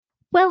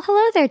Well,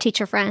 hello there,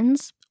 teacher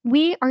friends.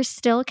 We are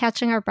still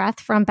catching our breath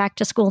from back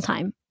to school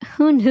time.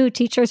 Who knew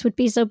teachers would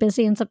be so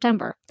busy in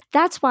September?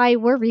 That's why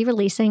we're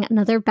re-releasing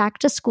another back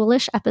to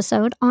schoolish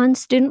episode on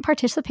student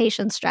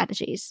participation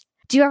strategies.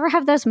 Do you ever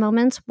have those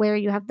moments where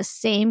you have the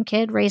same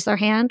kid raise their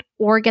hand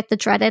or get the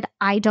dreaded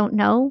 "I don't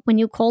know" when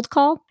you cold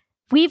call?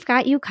 We've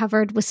got you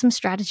covered with some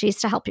strategies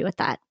to help you with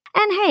that.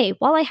 And hey,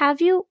 while I have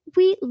you,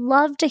 we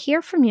love to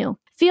hear from you.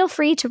 Feel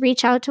free to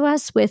reach out to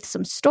us with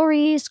some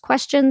stories,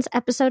 questions,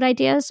 episode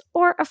ideas,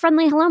 or a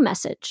friendly hello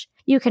message.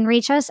 You can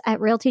reach us at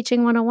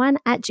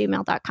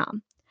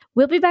realteaching101@gmail.com.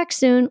 We'll be back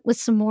soon with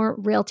some more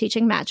Real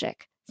Teaching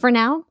magic. For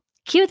now,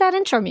 cue that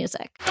intro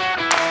music.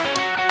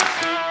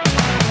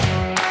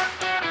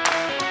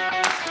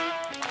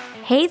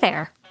 Hey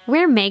there,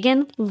 we're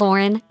Megan,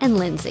 Lauren, and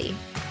Lindsay.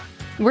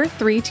 We're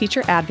three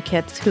teacher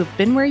advocates who've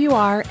been where you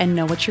are and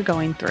know what you're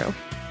going through.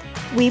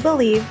 We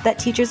believe that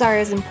teachers are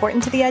as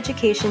important to the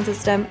education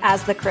system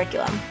as the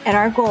curriculum, and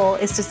our goal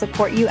is to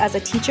support you as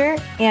a teacher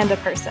and a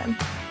person.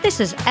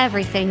 This is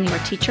everything your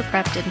teacher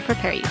prep didn't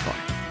prepare you for.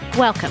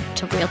 Welcome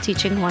to Real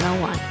Teaching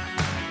 101.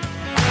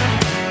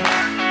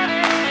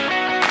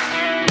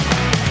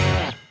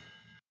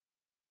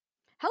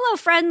 Hello,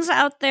 friends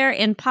out there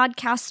in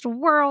podcast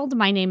world.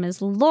 My name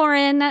is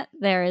Lauren.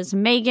 There is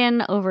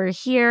Megan over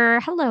here.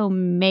 Hello,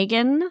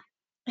 Megan.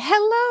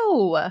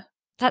 Hello.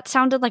 That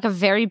sounded like a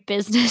very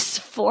business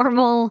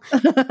formal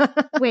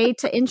way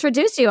to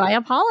introduce you. I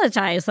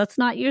apologize. That's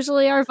not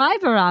usually our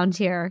vibe around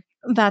here.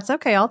 That's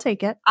okay. I'll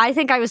take it. I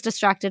think I was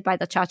distracted by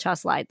the cha-cha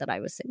slide that I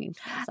was singing.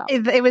 So.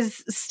 It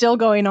was still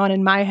going on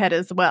in my head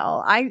as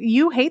well.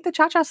 You hate the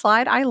cha-cha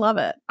slide? I love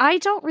it. I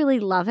don't really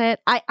love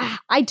it.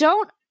 I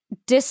don't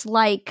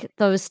dislike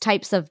those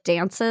types of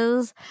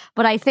dances,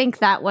 but I think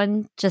that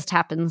one just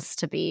happens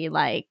to be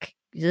like,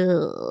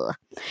 ugh.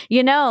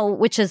 You know,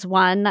 which is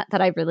one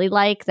that I really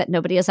like that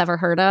nobody has ever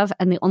heard of.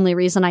 And the only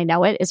reason I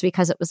know it is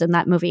because it was in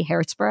that movie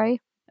Hairspray.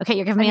 Okay,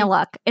 you're giving me a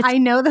look. I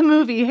know the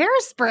movie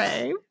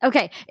Hairspray.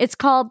 Okay, it's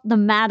called The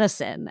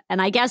Madison. And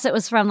I guess it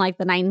was from like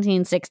the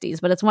 1960s,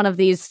 but it's one of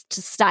these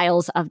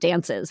styles of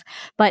dances.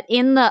 But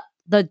in the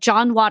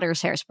John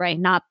Waters Hairspray,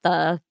 not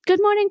the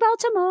Good Morning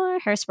Baltimore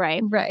Hairspray.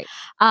 Right.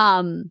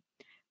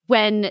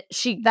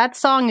 That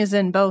song is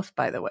in both,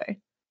 by the way,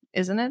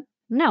 isn't it?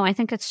 No, I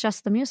think it's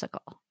just the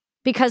musical.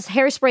 Because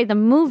Hairspray, the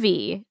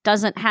movie,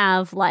 doesn't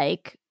have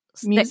like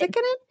music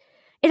in it?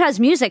 It has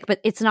music, but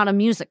it's not a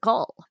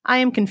musical. I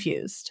am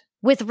confused.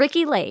 With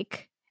Ricki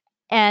Lake.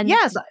 And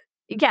yes.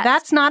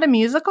 That's not a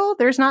musical?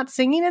 There's not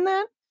singing in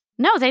that?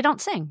 No, they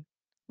don't sing.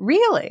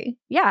 Really?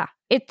 Yeah.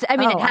 It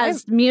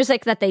has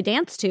music that they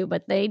dance to,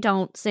 but they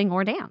don't sing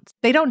or dance.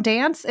 They don't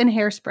dance in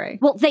Hairspray.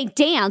 Well, they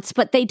dance,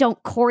 but they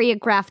don't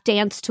choreograph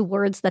dance to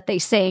words that they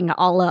sing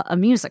a la a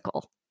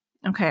musical.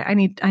 Okay, I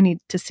need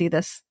to see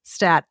this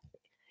stat.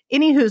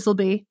 Any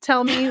whoozleby,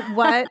 tell me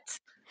what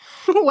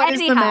is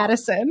the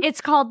Madison?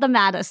 It's called the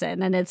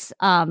Madison, and it's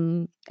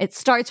it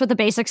starts with a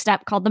basic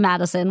step called the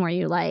Madison, where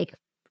you like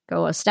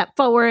go a step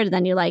forward, and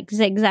then you like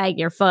zigzag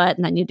your foot,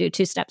 and then you do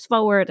 2 steps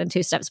forward and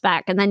 2 steps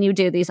back, and then you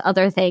do these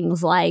other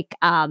things like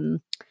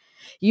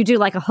you do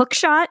like a hook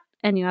shot,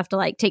 and you have to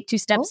like take 2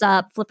 steps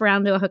up, flip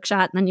around to a hook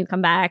shot, and then you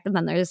come back, and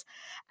then there's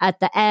at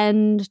the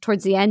end,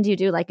 towards the end, you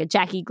do like a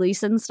Jackie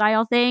Gleason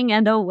style thing,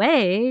 and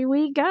away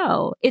we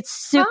go. It's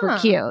super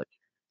cute.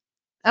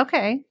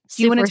 Okay.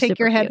 Do you want to take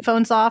your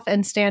headphones off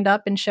and stand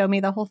up and show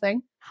me the whole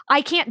thing?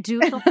 I can't do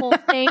the whole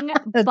thing,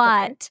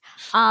 but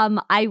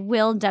I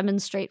will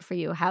demonstrate for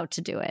you how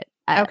to do it.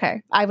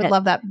 Okay. I would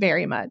love that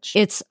very much.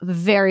 It's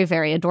very,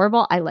 very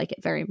adorable. I like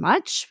it very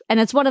much. And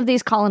it's one of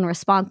these call and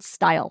response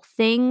style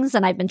things.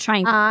 And I've been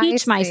trying to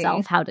teach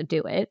myself how to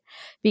do it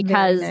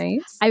because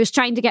I was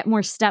trying to get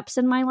more steps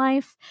in my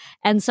life.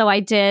 And so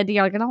I did,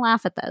 you're going to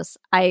laugh at this.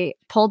 I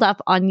pulled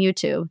up on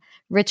YouTube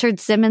Richard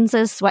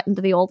Simmons's Sweatin'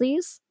 to the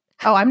Oldies.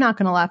 Oh, I'm not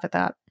going to laugh at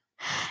that.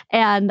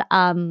 And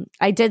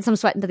I did some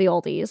Sweatin' to the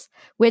Oldies,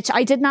 which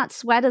I did not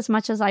sweat as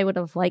much as I would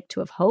have liked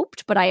to have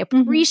hoped, but I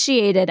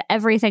appreciated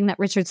everything that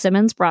Richard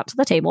Simmons brought to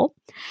the table.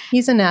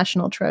 He's a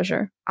national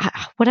treasure.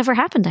 Whatever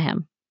happened to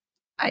him?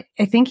 I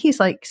think he's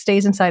like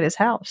stays inside his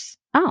house.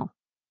 Oh.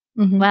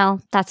 Well,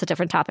 that's a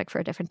different topic for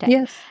a different day.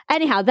 Yes.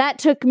 Anyhow, that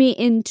took me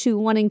into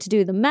wanting to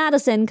do the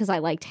Madison because I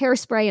liked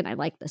Hairspray and I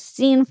liked the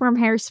scene from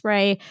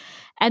Hairspray.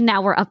 And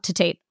now we're up to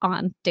date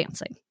on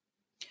dancing.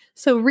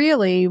 So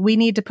really, we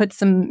need to put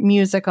some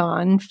music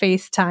on,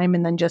 FaceTime,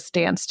 and then just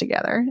dance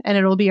together. And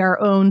it'll be our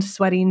own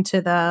sweating to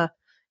the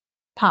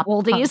pop.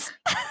 Oldies.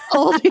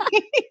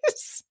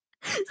 Oldies.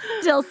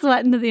 Still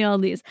sweating to the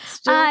oldies.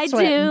 I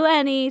do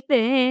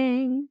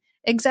anything.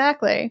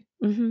 Exactly.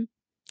 Mm-hmm.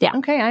 Yeah.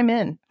 Okay, I'm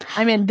in.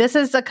 This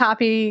is a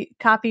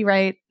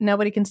copyright.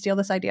 Nobody can steal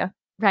this idea.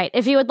 Right.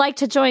 If you would like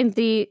to join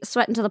the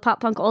Sweatin' to the Pop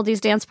Punk Oldies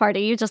dance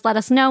party, you just let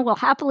us know. We'll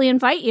happily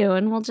invite you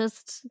and we'll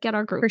just get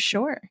our group. For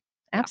sure.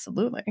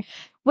 Absolutely.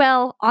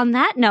 Well, on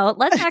that note,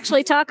 let's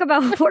actually talk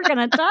about what we're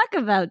going to talk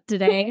about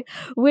today,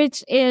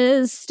 which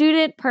is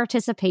student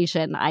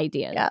participation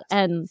ideas. Yes.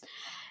 And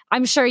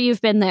I'm sure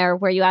you've been there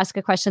where you ask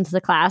a question to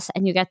the class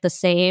and you get the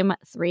same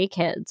 3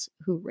 kids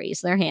who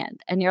raise their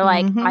hand. And you're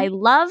like, I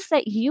love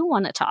that you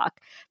want to talk,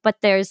 but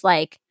there's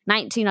like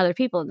 19 other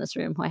people in this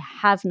room who I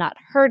have not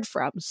heard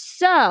from.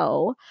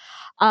 So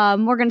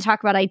we're going to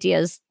talk about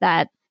ideas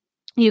that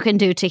you can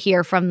do to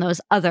hear from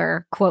those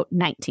other, quote,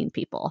 19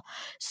 people.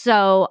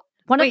 So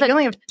you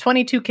only have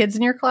 22 kids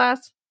in your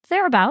class?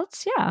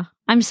 Thereabouts, yeah.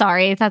 I'm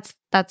sorry.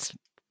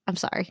 I'm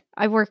sorry.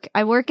 I work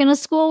in a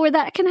school where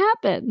that can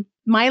happen.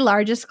 My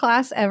largest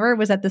class ever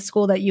was at the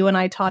school that you and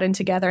I taught in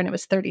together, and it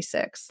was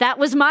 36. That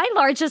was my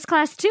largest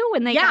class too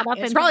when they got up.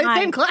 It's probably the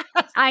same class.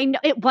 I know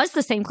it was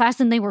the same class,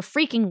 and they were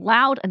freaking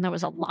loud, and there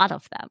was a lot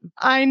of them.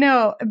 I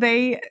know.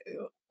 They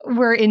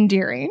were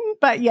endearing,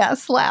 but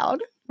yes,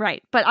 loud.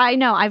 Right. But I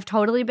know I've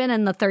totally been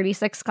in the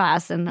 36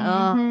 class, and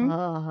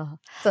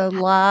it's a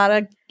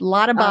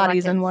lot of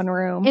bodies in one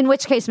room. In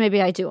which case,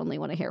 maybe I do only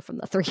want to hear from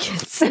the 3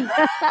 kids.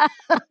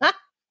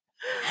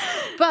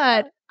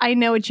 But I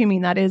know what you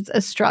mean. That is a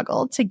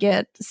struggle to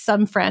get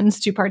some friends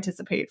to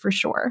participate for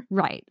sure.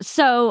 Right.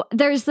 So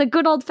there's the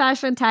good old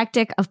fashioned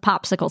tactic of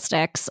popsicle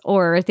sticks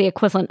or the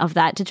equivalent of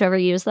that. Did you ever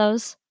use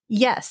those?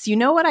 Yes. You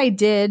know what I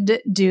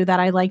did do that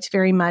I liked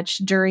very much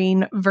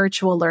during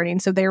virtual learning?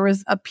 So there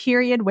was a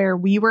period where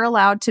we were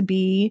allowed to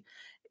be,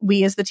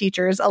 we as the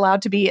teachers,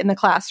 allowed to be in the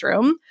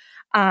classroom.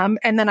 And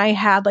then I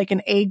had like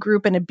an A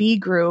group and a B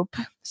group.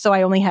 So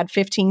I only had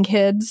 15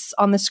 kids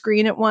on the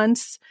screen at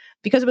once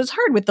because it was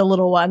hard with the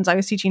little ones. I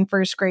was teaching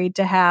first grade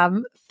to have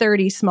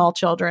 30 small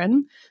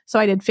children. So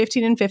I did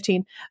 15 and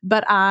 15,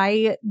 but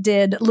I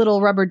did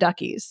little rubber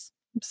duckies.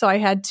 So I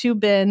had 2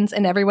 bins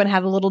and everyone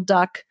had a little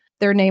duck.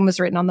 Their name was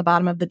written on the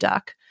bottom of the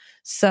duck.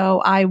 So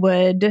I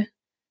would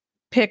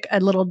pick a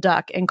little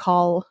duck and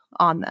call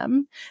on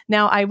them.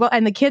 Now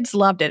and the kids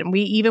loved it. And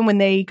even when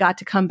they got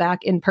to come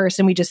back in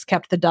person, we just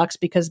kept the ducks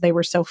because they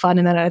were so fun.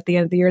 And then at the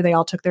end of the year, they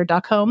all took their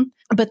duck home.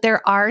 But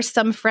there are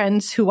some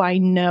friends who I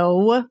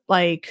know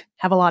like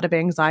have a lot of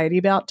anxiety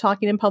about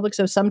talking in public.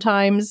 So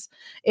sometimes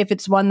if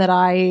it's one that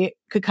I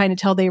could kind of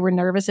tell they were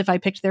nervous, if I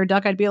picked their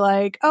duck, I'd be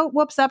like, oh,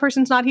 whoops, that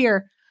person's not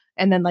here.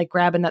 And then like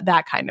grabbing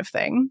that kind of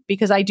thing,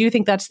 because I do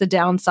think that's the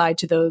downside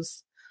to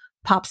those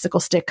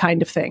popsicle stick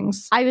kind of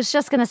things. I was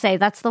just going to say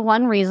that's the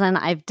one reason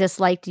I've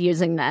disliked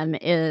using them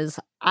is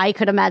I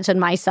could imagine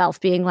myself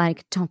being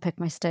like, don't pick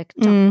my stick.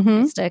 Don't pick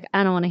my stick.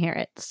 I don't want to hear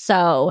it.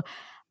 So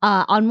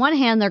on one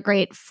hand, they're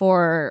great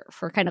for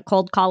kind of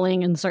cold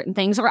calling and certain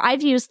things, or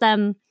I've used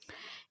them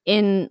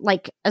in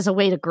like as a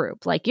way to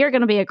group, like you're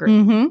going to be a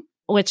group.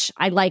 Which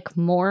I like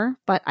more,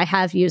 but I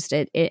have used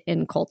it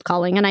in cold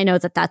calling. And I know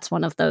that that's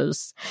one of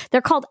those,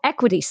 they're called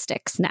equity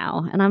sticks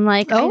now. And I'm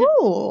like,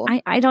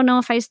 I don't know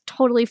if I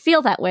totally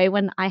feel that way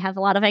when I have a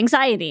lot of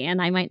anxiety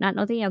and I might not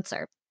know the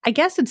answer. I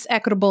guess it's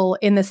equitable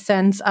in the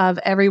sense of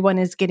everyone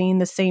is getting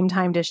the same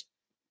time to,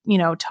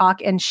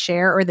 talk and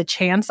share, or the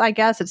chance, I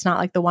guess. It's not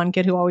like the one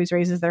kid who always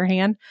raises their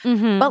hand.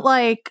 But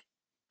like,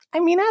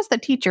 I mean, as the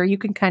teacher, you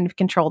can kind of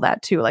control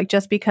that too. Like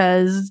just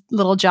because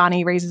little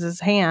Johnny raises his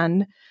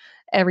hand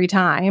every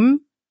time,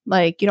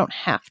 like you don't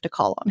have to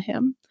call on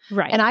him.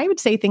 Right. And I would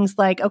say things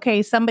like,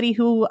 okay, somebody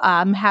who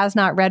has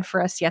not read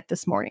for us yet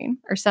this morning,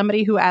 or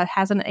somebody who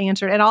hasn't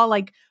answered, and I'll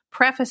like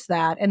preface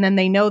that. And then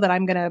they know that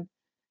I'm going to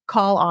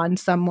call on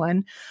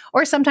someone.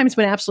 Or sometimes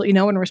when absolutely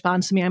no one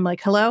responds to me, I'm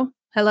like, hello,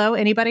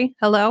 anybody,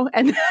 hello.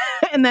 And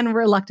then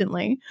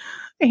reluctantly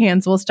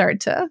hands will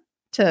start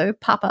to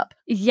pop up.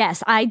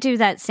 Yes, I do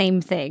that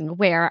same thing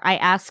where I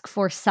ask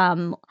for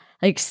some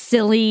like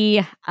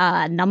silly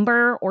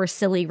number or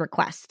silly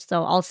request.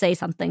 So I'll say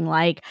something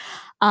like,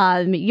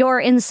 you're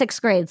in 6th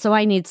grade, so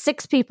I need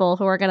 6 people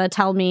who are going to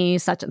tell me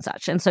such and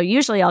such. And so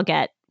usually I'll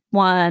get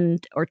 1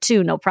 or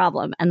 2, no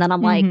problem. And then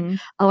I'm like,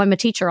 oh, I'm a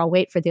teacher. I'll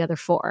wait for the other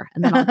 4.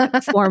 And then I'll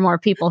get 4 more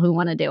people who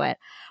want to do it.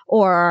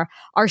 Or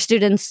our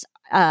students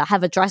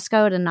have a dress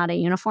code and not a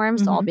uniform.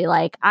 So I'll be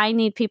like, I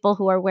need people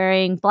who are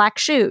wearing black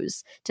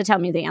shoes to tell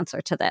me the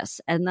answer to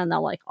this. And then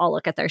they'll like all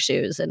look at their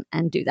shoes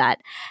and do that.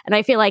 And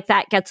I feel like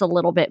that gets a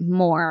little bit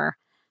more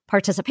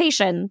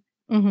participation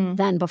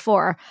than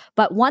before.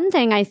 But one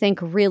thing I think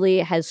really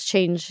has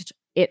changed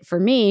it for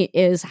me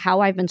is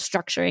how I've been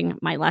structuring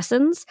my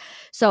lessons.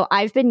 So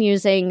I've been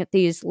using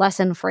these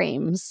lesson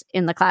frames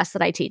in the class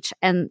that I teach,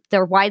 and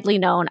they're widely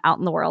known out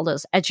in the world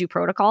as edu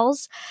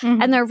protocols.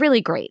 And they're really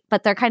great,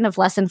 but they're kind of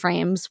lesson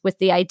frames with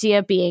the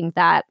idea being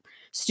that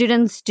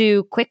students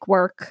do quick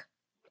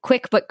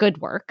but good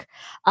work.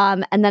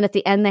 And then at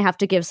the end, they have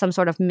to give some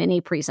sort of mini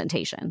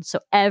presentation. So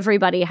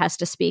everybody has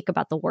to speak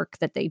about the work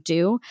that they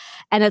do.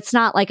 And it's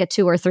not like a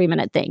 2 or 3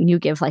 minute thing. You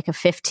give like a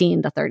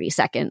 15 to 30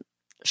 second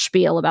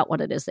spiel about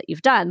what it is that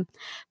you've done,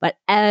 but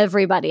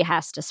everybody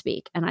has to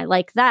speak. And I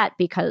like that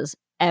because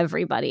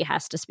everybody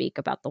has to speak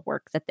about the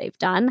work that they've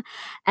done.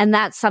 And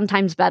that's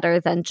sometimes better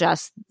than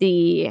just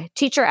the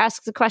teacher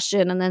asks a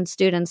question and then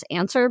students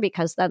answer,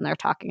 because then they're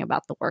talking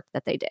about the work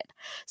that they did.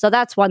 So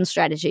that's one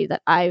strategy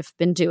that I've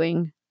been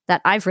doing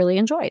that I've really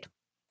enjoyed.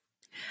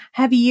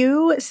 Have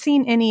you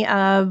seen any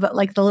of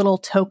like the little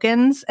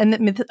tokens?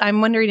 And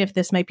I'm wondering if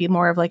this might be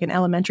more of like an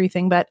elementary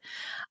thing, but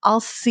I'll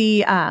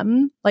see,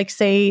 like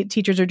say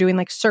teachers are doing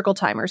like circle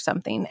time or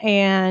something,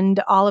 and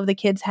all of the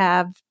kids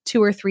have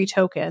 2 or 3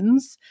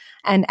 tokens.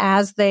 And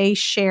as they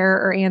share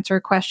or answer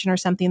a question or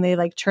something, they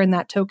like turn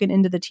that token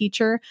into the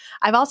teacher.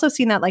 I've also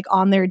seen that like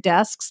on their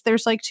desks,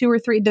 there's like 2 or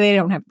 3, they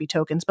don't have to be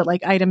tokens, but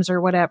like items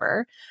or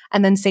whatever.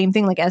 And then same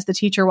thing, like as the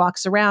teacher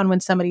walks around, when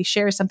somebody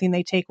shares something,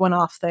 they take one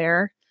off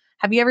there.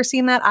 Have you ever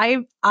seen that?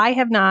 I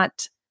have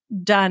not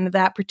done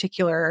that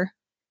particular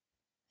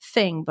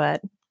thing,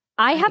 but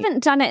I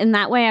haven't done it in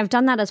that way. I've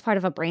done that as part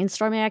of a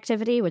brainstorming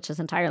activity, which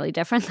is entirely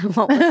different than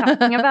what we're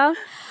talking about.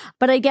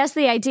 But I guess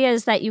the idea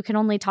is that you can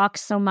only talk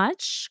so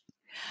much.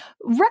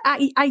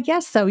 I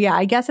guess so. Yeah.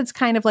 I guess it's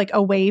kind of like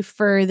a way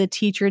for the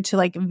teacher to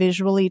like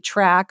visually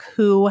track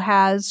who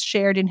has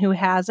shared and who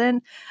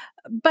hasn't.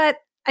 But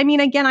I mean,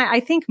 again,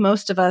 I think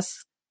most of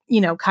us,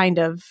 kind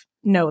of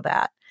know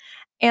that.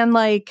 And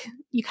like,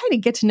 you kind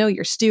of get to know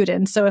your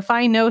students. So if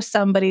I know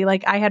somebody,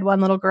 like I had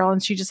one little girl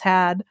and she just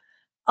had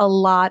a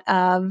lot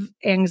of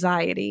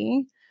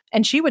anxiety,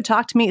 and she would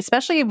talk to me,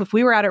 especially if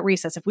we were out at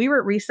recess. If we were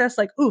at recess,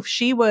 like, oof,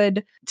 she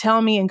would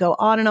tell me and go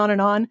on and on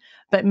and on.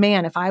 But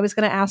man, if I was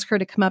going to ask her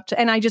to come up to,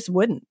 and I just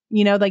wouldn't,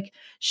 like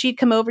she'd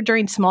come over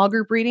during small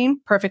group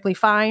reading, perfectly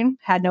fine,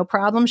 had no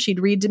problem.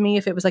 She'd read to me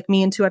if it was like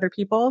me and 2 other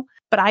people.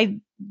 But I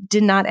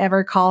did not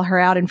ever call her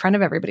out in front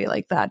of everybody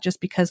like that, just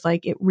because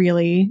like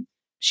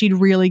she'd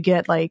really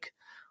get like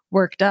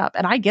worked up.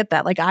 And I get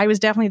that. Like I was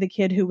definitely the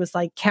kid who was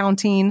like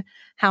counting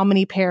how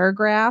many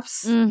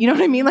paragraphs, you know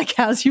what I mean? Like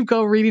as you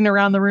go reading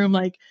around the room,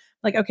 like,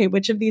 okay,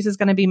 which of these is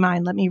going to be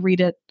mine? Let me read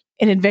it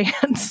in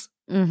advance.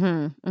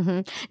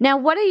 Now,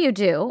 what do you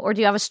do? Or do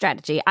you have a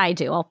strategy? I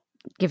do. I'll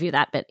give you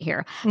that bit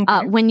here.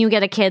 Okay. When you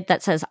get a kid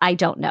that says, I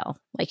don't know,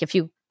 like if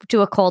you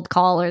do a cold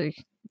call or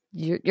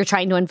you're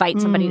trying to invite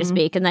somebody to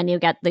speak, and then you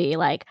get the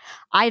like,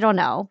 I don't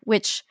know,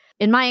 which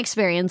in my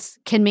experience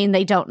can mean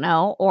they don't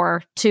know,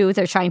 or 2,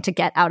 they're trying to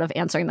get out of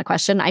answering the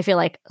question. I feel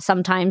like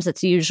sometimes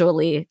it's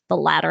usually the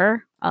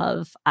latter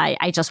of,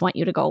 I just want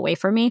you to go away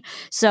from me.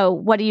 So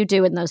what do you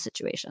do in those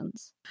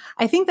situations?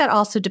 I think that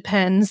also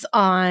depends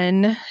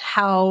on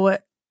how,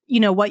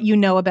 what you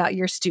know about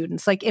your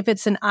students. Like if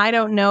it's an I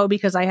don't know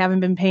because I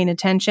haven't been paying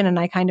attention and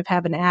I kind of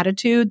have an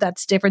attitude,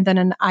 that's different than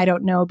an I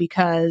don't know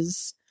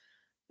because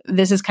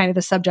this is kind of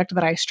the subject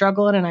that I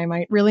struggle in and I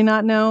might really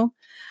not know.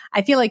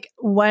 I feel like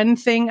one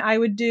thing I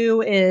would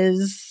do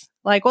is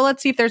like, well,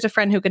 let's see if there's a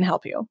friend who can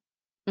help you.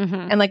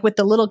 And like with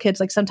the little kids,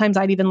 like sometimes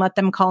I'd even let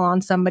them call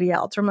on somebody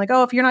else. Or I'm like,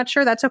 oh, if you're not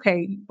sure, that's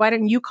okay. Why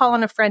don't you call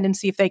on a friend and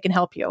see if they can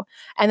help you?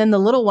 And then the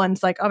little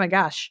one's like, oh my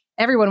gosh,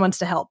 everyone wants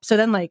to help. So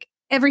then like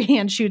every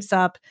hand shoots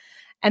up,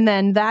 and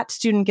then that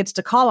student gets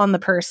to call on the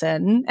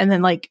person, and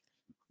then like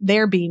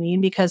they're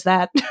beaming because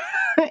that,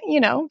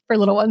 for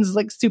little ones is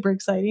like super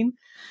exciting.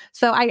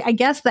 So I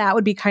guess that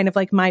would be kind of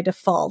like my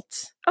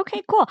default.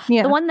 Okay, cool.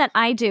 Yeah. The one that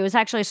I do is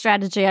actually a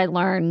strategy I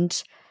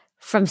learned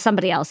from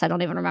somebody else. I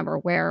don't even remember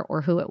where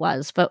or who it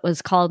was, but it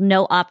was called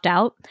no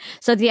opt-out.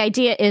 So the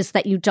idea is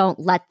that you don't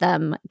let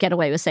them get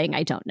away with saying,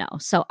 I don't know.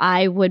 So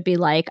I would be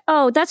like,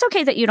 oh, that's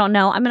okay that you don't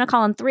know. I'm going to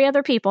call on 3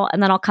 other people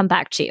and then I'll come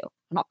back to you.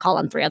 And I'll call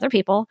on 3 other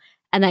people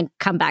and then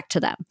come back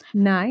to them.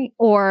 Nice.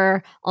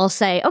 Or I'll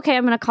say, okay,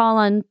 I'm going to call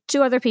on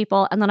 2 other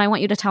people and then I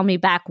want you to tell me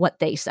back what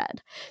they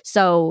said.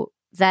 So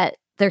that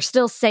they're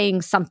still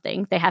saying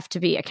something. They have to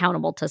be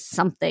accountable to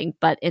something,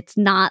 but it's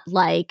not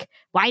like,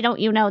 why don't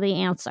you know the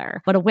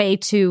answer? But a way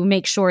to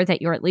make sure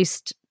that you're at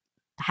least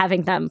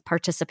having them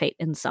participate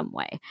in some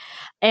way.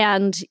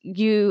 And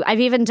I've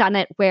even done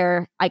it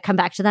where I come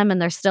back to them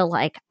and they're still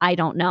like, I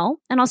don't know.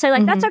 And I'll say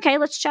like, that's okay.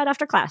 Let's chat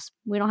after class.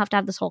 We don't have to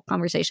have this whole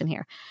conversation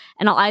here.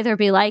 And I'll either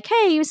be like,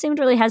 hey, you seemed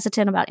really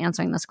hesitant about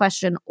answering this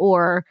question,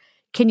 or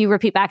can you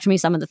repeat back to me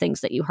some of the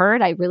things that you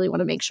heard? I really want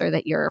to make sure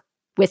that you're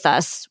with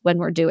us when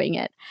we're doing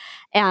it.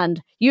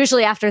 And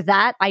usually after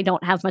that, I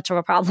don't have much of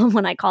a problem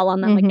when I call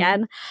on them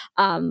again.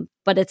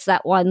 But it's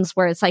that ones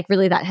where it's like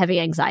really that heavy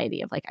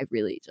anxiety of like, I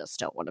really just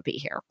don't want to be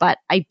here. But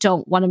I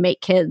don't want to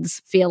make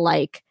kids feel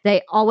like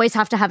they always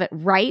have to have it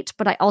right.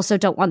 But I also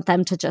don't want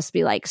them to just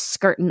be like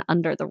skirting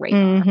under the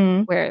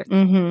radar where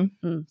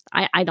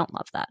I don't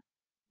love that.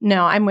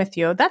 No, I'm with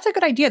you. That's a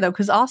good idea though.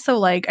 Cause also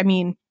like, I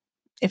mean,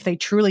 if they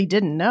truly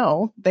didn't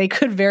know, they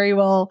could very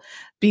well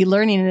be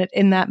learning it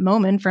in that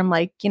moment from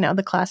like,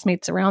 the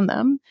classmates around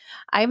them.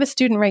 I have a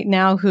student right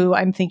now who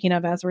I'm thinking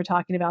of as we're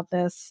talking about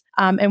this.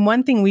 And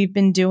one thing we've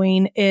been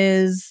doing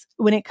is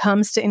when it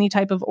comes to any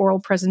type of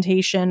oral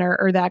presentation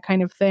or that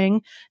kind of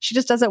thing, she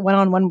just does it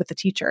one-on-one with the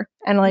teacher.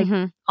 And like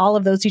all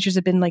of those teachers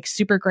have been like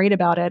super great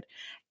about it.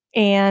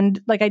 And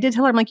like I did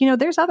tell her, I'm like,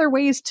 there's other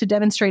ways to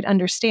demonstrate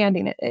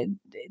understanding. It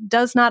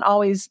does not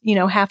always,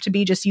 have to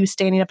be just you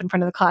standing up in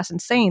front of the class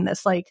and saying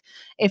this. Like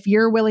if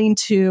you're willing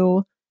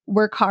to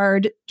work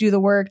hard, do the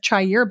work, try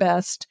your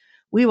best,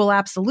 we will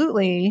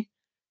absolutely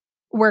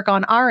work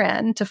on our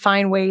end to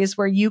find ways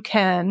where you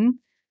can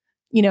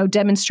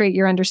demonstrate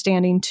your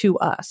understanding to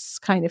us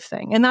kind of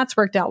thing. And that's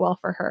worked out well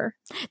for her.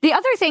 The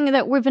other thing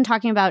that we've been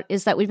talking about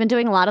is that we've been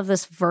doing a lot of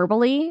this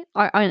verbally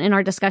in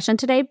our discussion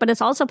today, but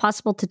it's also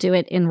possible to do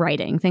it in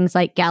writing. Things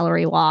like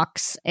gallery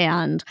walks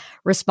and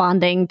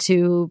responding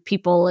to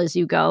people as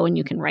you go, and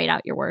you can write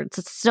out your words.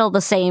 It's still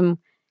the same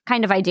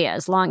kind of idea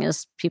as long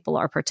as people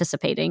are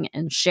participating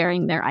and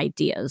sharing their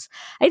ideas.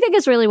 I think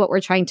is really what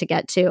we're trying to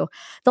get to.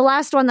 The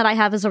last one that I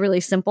have is a really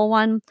simple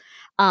one.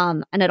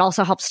 And it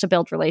also helps to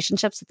build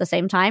relationships at the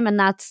same time. And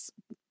that's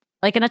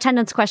like an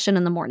attendance question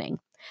in the morning.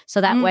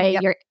 So that way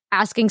you're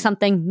asking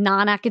something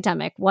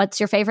non-academic. What's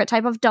your favorite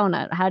type of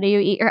donut? How do you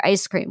eat your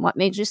ice cream? What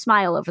made you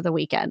smile over the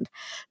weekend?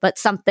 But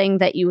something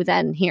that you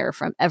then hear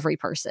from every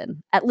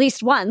person at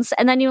least once,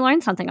 and then you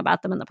learn something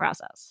about them in the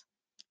process.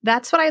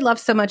 That's what I love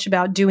so much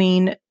about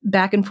doing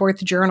back and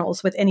forth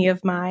journals with any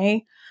of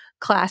my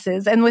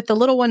classes. And with the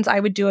little ones, I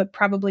would do it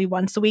probably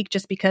once a week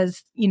just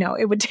because,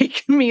 it would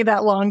take me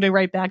that long to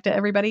write back to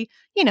everybody,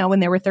 when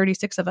there were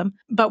 36 of them.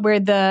 But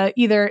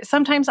where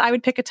sometimes I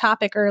would pick a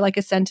topic or like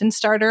a sentence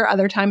starter.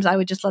 Other times I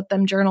would just let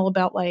them journal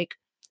about like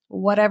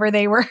whatever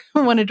they were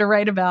wanted to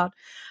write about.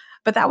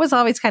 But that was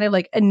always kind of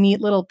like a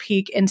neat little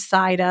peek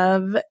inside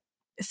of,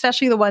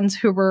 especially the ones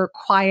who were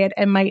quiet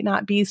and might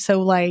not be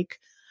so like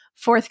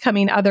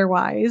forthcoming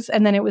otherwise.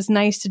 And then it was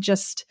nice to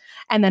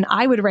and then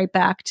I would write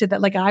back to that,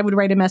 like I would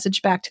write a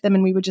message back to them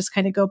and we would just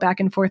kind of go back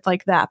and forth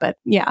like that. But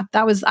yeah,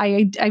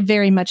 I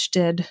very much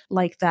did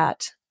like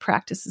that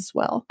practice as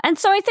well. And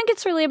so I think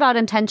it's really about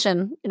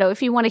intention.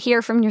 If you want to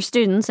hear from your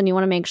students and you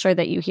want to make sure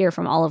that you hear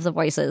from all of the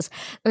voices,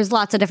 there's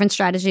lots of different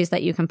strategies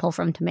that you can pull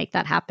from to make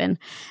that happen.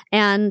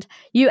 And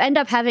you end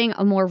up having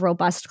a more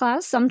robust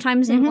class,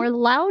 sometimes a more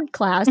loud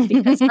class,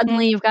 because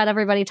suddenly you've got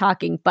everybody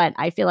talking. But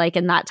I feel like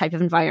in that type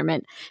of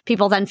environment,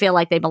 people then feel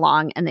like they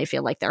belong and they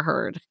feel like they're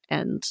heard.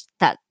 And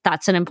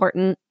that's an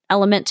important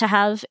element to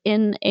have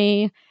in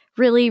a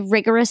really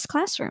rigorous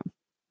classroom.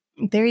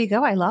 There you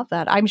go. I love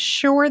that. I'm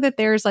sure that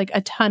there's like a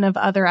ton of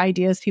other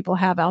ideas people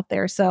have out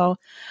there. So,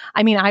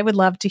 I would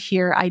love to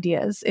hear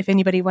ideas. If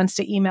anybody wants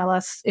to email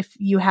us, if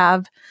you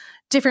have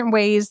different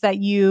ways that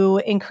you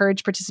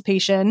encourage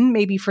participation,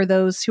 maybe for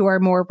those who are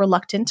more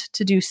reluctant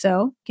to do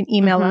so, you can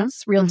email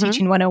us,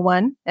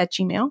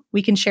 realteaching101@gmail.com.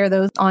 We can share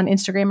those on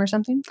Instagram or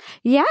something.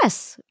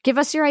 Yes. Give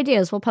us your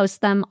ideas. We'll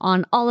post them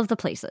on all of the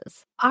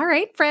places. All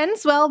right,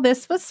 friends. Well,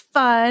 this was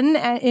fun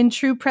in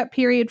true prep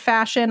period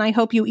fashion. I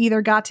hope you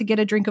either got to get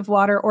a drink of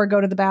water or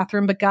go to the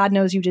bathroom, but God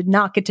knows you did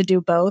not get to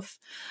do both.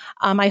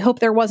 I hope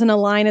there wasn't a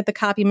line at the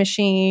copy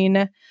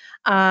machine.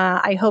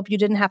 I hope you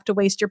didn't have to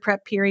waste your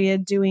prep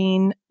period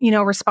doing,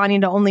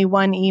 responding to only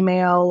one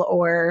email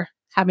or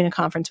having a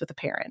conference with a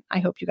parent. I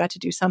hope you got to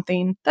do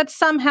something that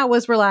somehow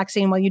was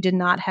relaxing while you did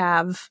not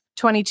have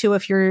 22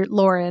 if you're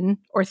Lauren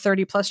or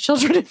 30 plus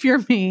children if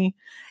you're me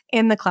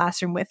in the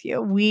classroom with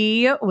you.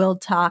 We will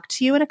talk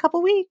to you in a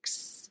couple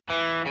weeks.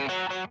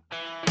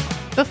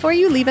 Before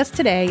you leave us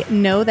today,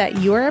 know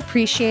that you're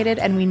appreciated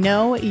and we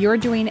know you're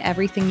doing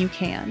everything you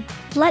can.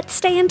 Let's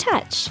stay in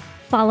touch.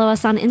 Follow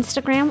us on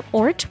Instagram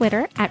or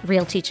Twitter at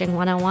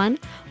realteaching101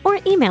 or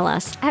email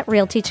us at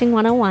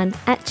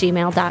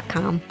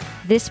realteaching101@gmail.com.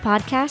 This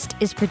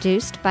podcast is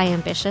produced by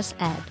Ambitious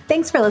Ed.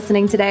 Thanks for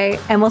listening today,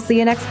 and we'll see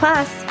you next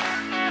class.